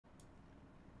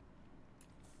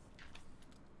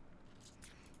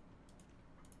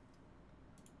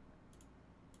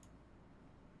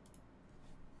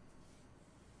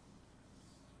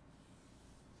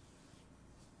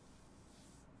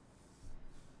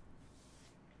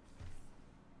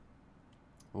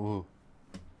Ooh.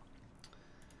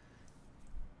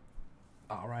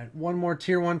 All right, one more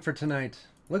tier 1 for tonight.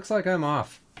 Looks like I'm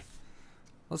off.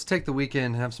 Let's take the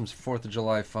weekend and have some 4th of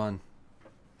July fun.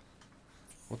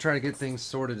 We'll try to get things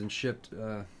sorted and shipped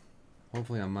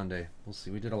hopefully on Monday. We'll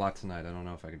see. We did a lot tonight. I don't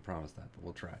know if I can promise that, but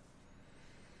we'll try.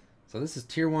 So this is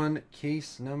tier 1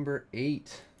 case number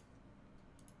 8.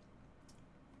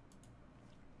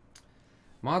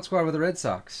 Mod Squad with the Red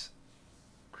Sox.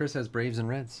 Chris has Braves and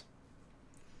Reds.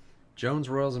 Jones,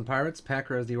 Royals and Pirates.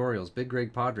 Packer has the Orioles. Big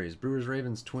Greg, Padres. Brewers,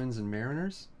 Ravens, Twins, and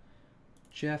Mariners.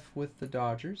 Jeff with the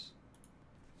Dodgers.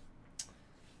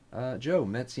 Joe,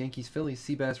 Mets, Yankees, Phillies,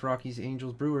 Seabass, Rockies,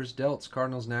 Angels, Brewers, Delts,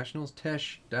 Cardinals, Nationals.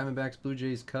 Tesh, Diamondbacks, Blue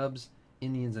Jays, Cubs,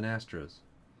 Indians, and Astros.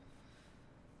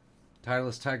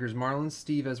 Titleist, Tigers, Marlins.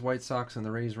 Steve has White Sox and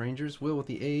the Rays, Rangers. Will with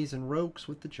the A's, and Rokes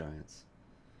with the Giants.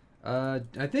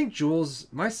 I think Jules,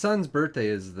 my son's birthday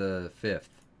is the 5th.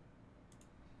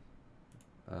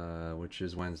 Which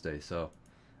is Wednesday, so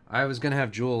I was gonna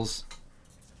have Jules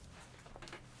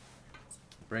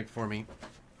break for me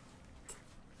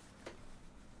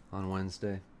on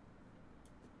Wednesday.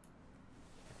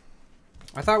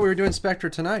 I thought we were doing Spectra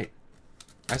tonight.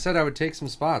 I said I would take some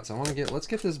spots. Let's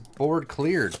get this board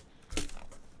cleared.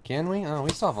 Can we? Oh, we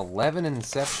still have 11 in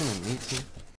Inception and 18.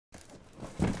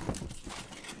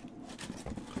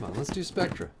 Come on, let's do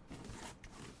Spectra.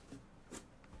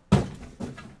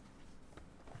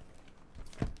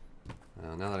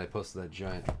 Now that I posted that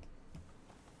giant.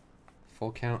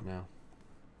 Full count now.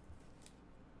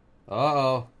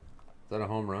 Uh-oh. Is that a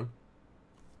home run?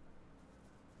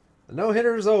 The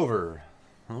no-hitter is over.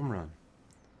 Home run.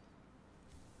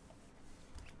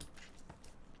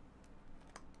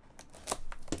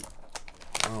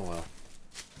 Oh, well.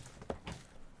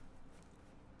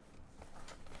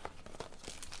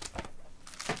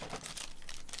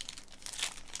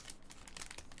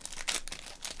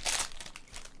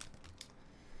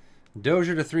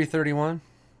 Dozier to 331.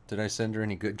 Did I send her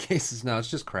any good cases? No, it's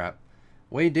just crap.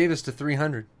 Wade Davis to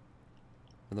 300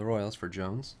 for the Royals for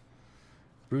Jones.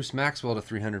 Bruce Maxwell to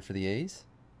 300 for the A's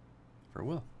for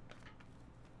Will.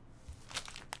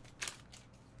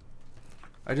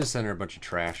 I just sent her a bunch of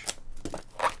trash.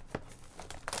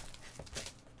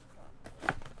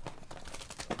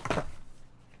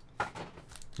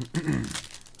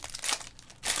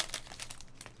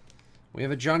 We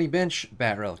have a Johnny Bench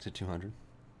bat relic to 200.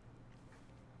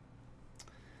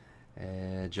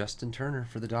 Justin Turner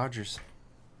for the Dodgers.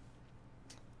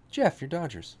 Jeff, your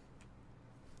Dodgers.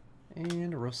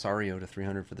 And a Rosario to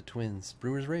 300 for the Twins.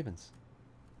 Brewers, Ravens.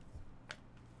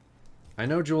 I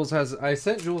know Jules has... I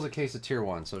sent Jules a case of Tier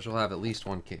 1, so she'll have at least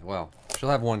one case. Well, she'll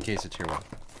have one case of Tier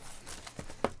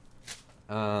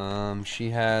 1. She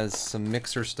has some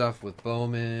mixer stuff with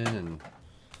Bowman and...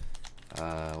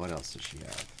 what else does she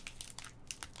have?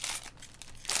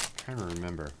 I'm trying to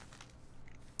remember.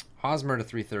 Hosmer to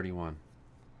 331.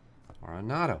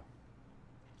 Arenado.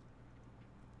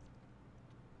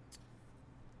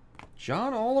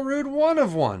 John Olerud 1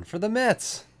 of 1 for the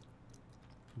Mets.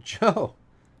 Joe,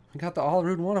 we got the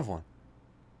Olerud 1 of 1.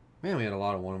 Man, we had a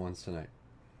lot of 1-1s tonight.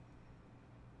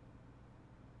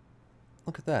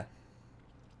 Look at that.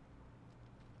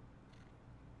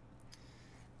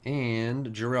 And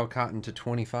Jarrell Cotton to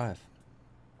 25.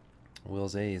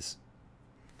 Will's A's.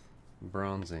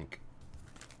 Bronze ink.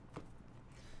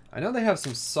 I know they have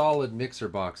some solid mixer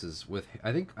boxes with,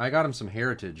 I think I got them some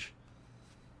Heritage.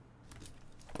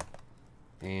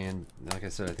 And like I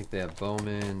said, I think they have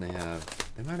Bowman,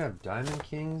 they might have Diamond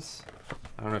Kings.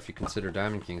 I don't know if you consider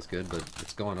Diamond Kings good, but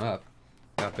it's going up.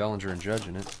 Got Bellinger and Judge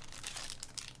in it.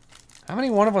 How many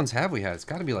 1-of-1s have we had? It's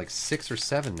got to be like 6 or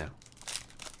 7 now.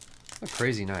 What a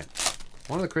crazy night.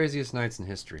 One of the craziest nights in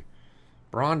history.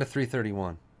 Braun to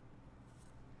 331.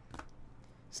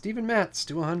 Steven Matz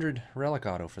to 100 relic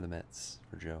auto for the Mets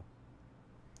for Joe.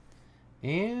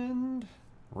 And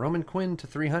Roman Quinn to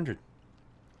 300.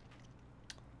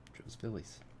 Joe's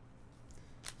Phillies.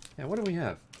 Yeah, what do we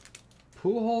have?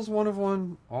 Pujols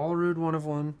 1-of-1, Olerud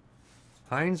 1-of-1,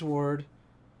 Hines Ward,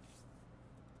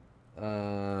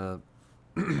 the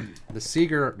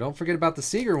Seager. Don't forget about the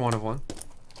Seager 1-of-1.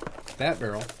 Bat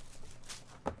barrel.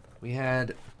 We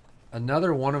had another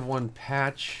 1-of-1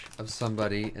 patch of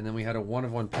somebody, and then we had a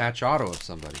 1-of-1 patch auto of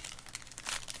somebody.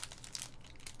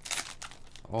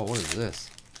 Oh, what is this?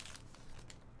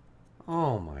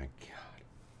 Oh my God.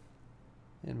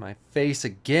 In my face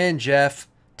again, Jeff.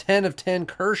 10 of 10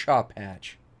 Kershaw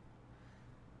patch.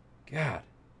 God.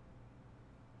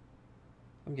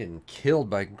 I'm getting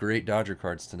killed by great Dodger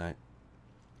cards tonight.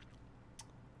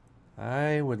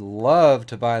 I would love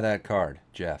to buy that card,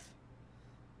 Jeff.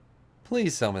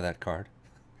 Please sell me that card.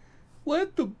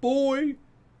 Let the boy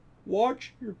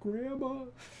watch your grandma.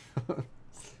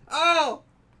 Oh!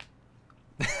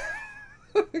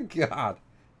 God.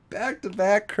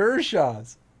 Back-to-back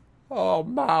Kershaws. Oh,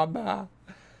 mama.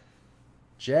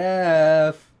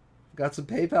 Jeff. Got some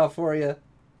PayPal for you.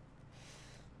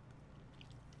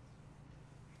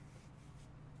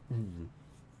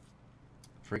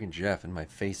 Friggin' Jeff in my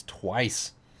face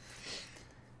twice.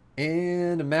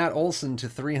 And Matt Olson to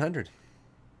 300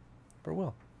 for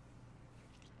Will.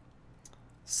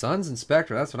 Suns and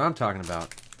Spectra, that's what I'm talking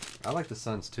about. I like the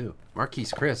Suns too.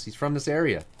 Marquise Chris, he's from this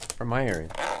area. From my area,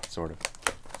 sort of.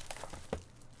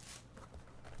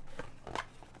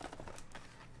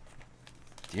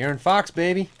 De'Aaron Fox,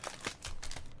 baby.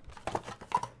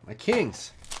 My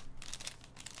Kings.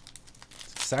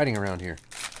 It's exciting around here.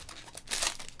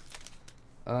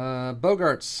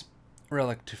 Bogarts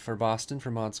relic for Boston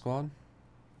for Mod Squad.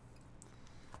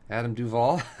 Adam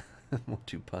Duvall.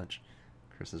 1-2 punch.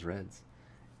 Chris's Reds.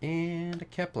 And a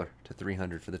Kepler to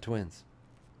 300 for the Twins.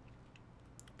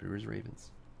 Brewers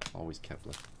Ravens. Always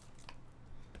Kepler.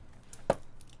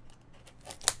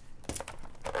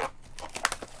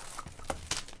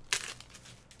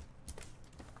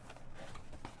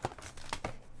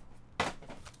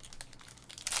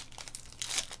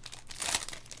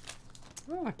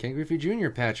 Ken Griffey Jr.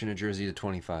 patching a jersey to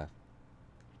 25.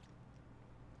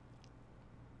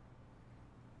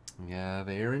 We have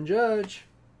Aaron Judge.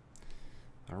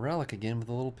 A relic again with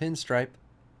a little pinstripe.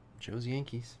 Joe's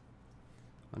Yankees.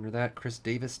 Under that, Chris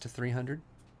Davis to 300.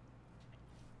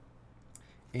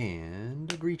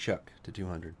 And a Grichuk to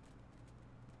 200.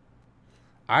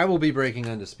 I will be breaking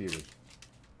Undisputed.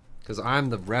 Because I'm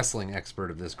the wrestling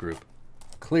expert of this group.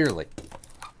 Clearly.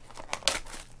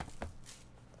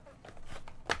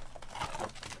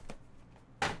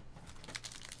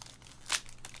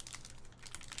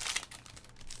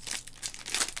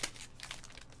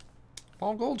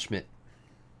 Paul Goldschmidt.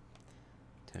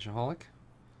 Teshaholic.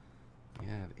 We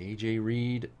have AJ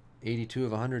Reed, 82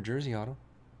 of 100 jersey auto.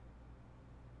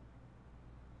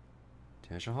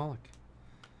 Teshaholic.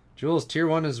 Jules, tier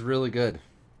 1 is really good.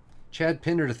 Chad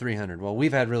Pinder to 300. Well,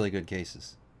 we've had really good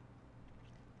cases.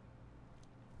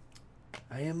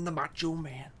 I am the Macho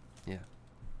Man. Yeah.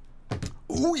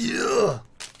 Oh, yeah.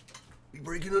 We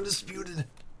breaking Undisputed.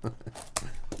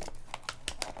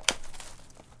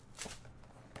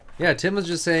 Yeah, Tim was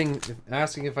just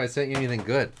asking if I sent you anything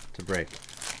good to break.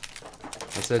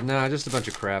 I said, nah, just a bunch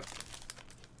of crap.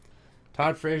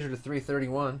 Todd Frazier to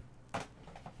 331. I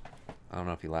don't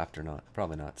know if he laughed or not.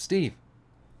 Probably not. Steve.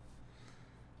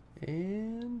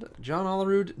 And John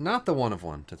Olerud, not the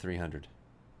 1/1 to 300.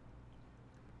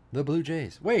 The Blue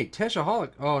Jays. Wait,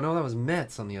 Teshaholic. Oh, no, that was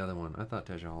Mets on the other one. I thought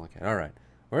Teshaholic had. All right.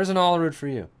 Where's an Olerud for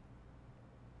you?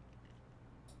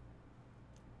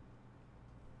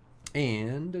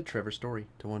 And a Trevor Story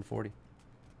to 140.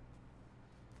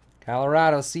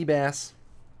 Colorado, Seabass.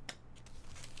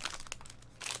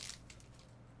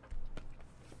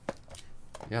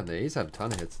 Yeah, the A's have a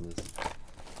ton of hits in this.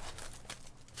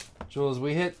 Jules,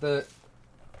 we hit the...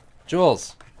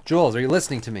 Jules, are you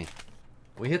listening to me?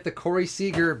 We hit the Corey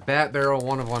Seager Bat Barrel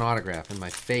 1/1 autograph in my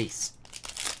face.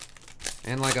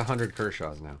 And like 100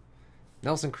 Kershaws now.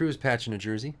 Nelson Cruz patching a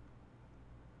jersey.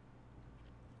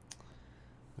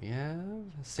 We have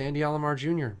Sandy Alomar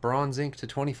Jr. Bronze ink to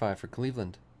 25 for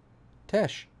Cleveland.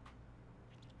 Tesh.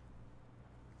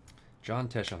 John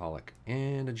Teshaholic.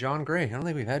 And a John Gray. I don't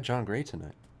think we've had John Gray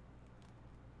tonight.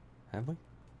 Have we?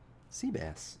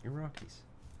 Seabass. Your Rockies.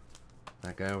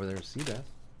 That guy over there is Seabass.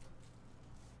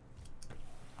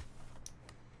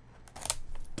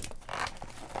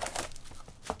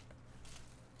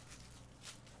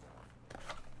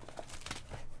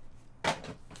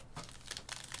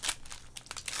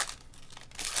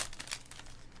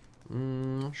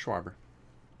 Schwarber.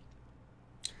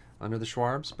 Under the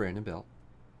Schwarbs, Brandon Belt.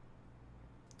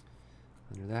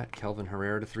 Under that, Kelvin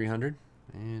Herrera to 300.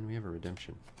 And we have a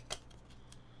redemption.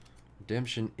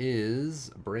 Redemption is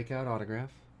a breakout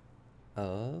autograph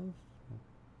of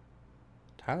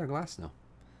Tyler Glasnow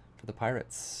for the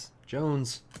Pirates.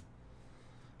 Jones.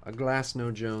 A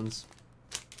Glasnow Jones.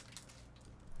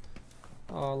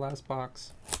 Oh, last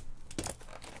box.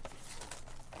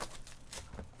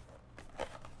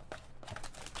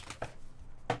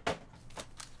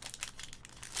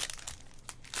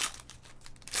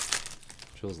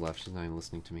 Jules left. She's not even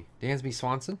listening to me. Dansby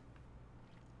Swanson.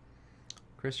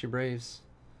 Chris, your Braves.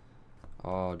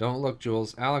 Oh, don't look,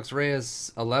 Jules. Alex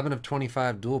Reyes, 11 of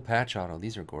 25 dual patch auto.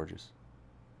 These are gorgeous.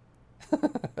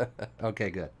 Okay,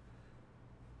 good.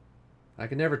 I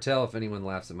can never tell if anyone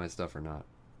laughs at my stuff or not.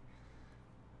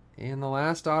 And the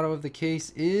last auto of the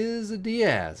case is a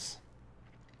Diaz.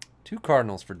 2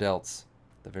 Cardinals for Delts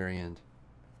at the very end.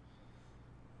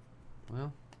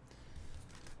 Well,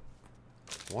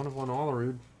 1 of 1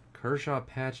 Allarud. Kershaw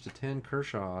patch to 10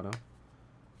 Kershaw auto.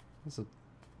 That's a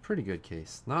pretty good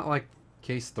case. Not like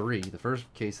case 3, the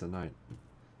first case of the night.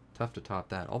 Tough to top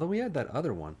that. Although we had that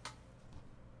other one.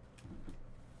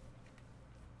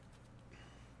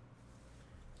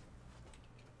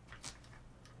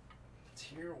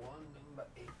 Tier 1, number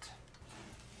 8.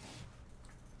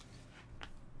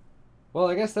 Well,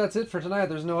 I guess that's it for tonight.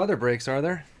 There's no other breaks, are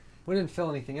there? We didn't fill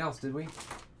anything else, did we?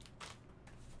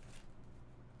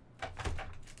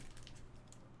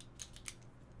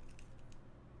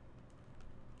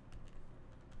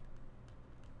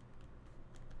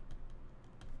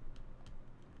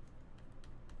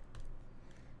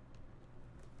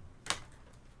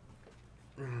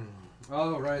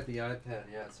 Oh, right, the iPad.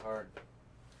 Yeah, it's hard.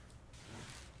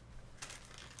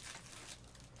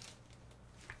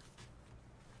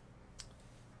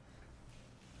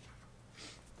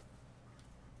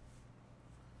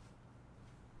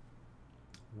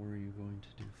 Were you going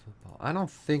to do football? I don't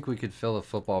think we could fill a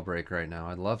football break right now.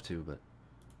 I'd love to, but...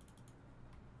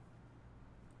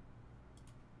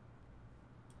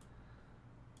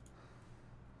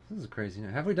 This is crazy.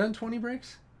 Have we done 20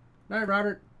 breaks? All right,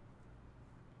 Robert.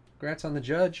 Congrats on the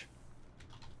judge.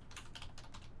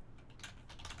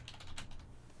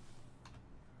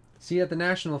 See you at the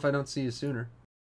National if I don't see you sooner.